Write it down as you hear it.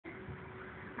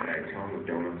tell him the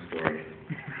donut story.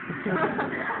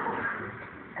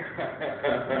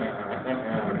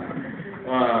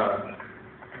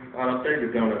 I'll tell you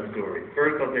the donut story.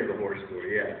 First, I'll tell you the horse story,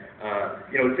 yeah.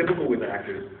 Typical with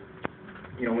actors,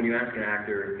 when you ask an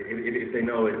actor, if they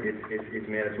know it's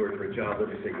mandatory for a job, they'll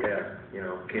just say, yeah,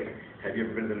 okay. Have you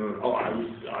ever been to the moon? Oh, I was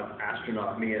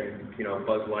astronaut, me and,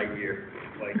 Buzz Lightyear.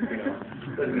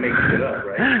 Doesn't make shit up,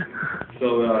 right?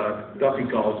 So, Duffy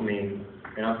calls me,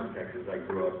 and I'm from Texas. I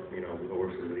grew up, with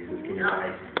horses, and he says, can you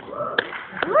ride?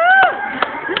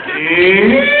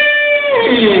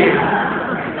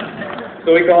 So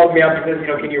he calls me up and says,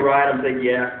 can you ride? I'm saying,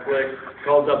 yeah, click.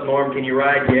 Calls up Norm, can you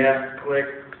ride? Yeah, click.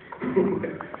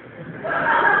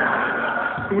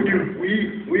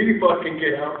 we fucking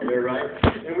get out there, right?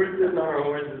 And we're sitting on our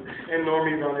horses, and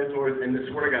Normie's on his horse, and I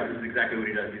swear to God, this is exactly what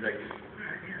he does. He's like,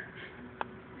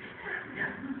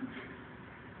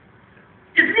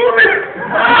 it's moving!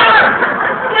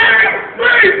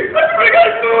 Larry! I swear to God,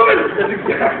 it's moving! That's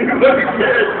exactly what he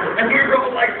said. And we were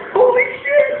all like, holy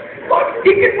shit! Fuck,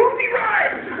 he can move the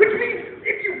ride! Which means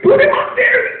if you put him up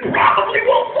there, he probably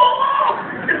won't fall off!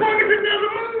 As long as it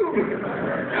doesn't move!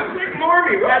 That was like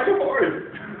Normie, ride the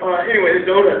horse! Anyway, the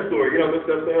donut story,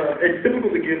 it's typical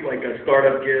to give like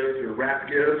startup gifts or rap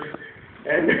gifts,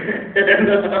 and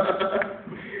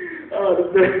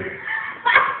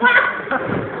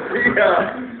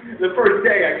the first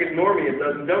day I get Normie a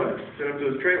dozen donuts, sent him to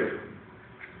his trailer,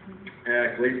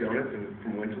 glazed donuts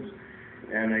from Winchell's,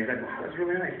 and he's like, wow, that's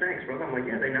really nice, thanks, brother. I'm like,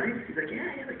 yeah, they nice? He's like,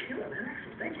 yeah, they're killer, man,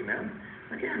 excellent, thank you, man.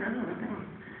 I'm like, yeah, no problem.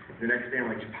 The next day I'm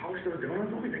like, did you polish those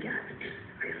donuts? He's like, yeah,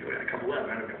 I guess we got a couple left.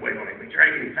 I don't know, wait on it. Try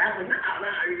to get me fat. I'm like, no,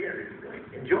 yeah, like,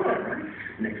 enjoy it, right?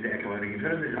 Next day I come out and he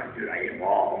finishes. He's like, dude, I ate them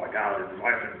all. Oh my God, this is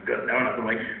good donuts. I'm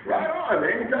like, right on,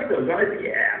 man. You like those, right? He's like,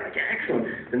 yeah. I'm like, excellent.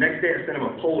 The next day I sent him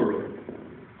a Polaroid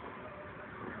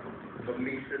of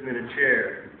me sitting in a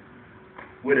chair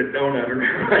with a donut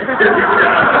around my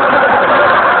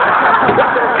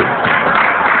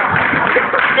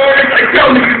He's like, tell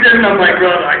me you didn't. I'm like,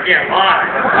 brother, I can't lie.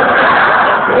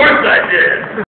 Of course I did.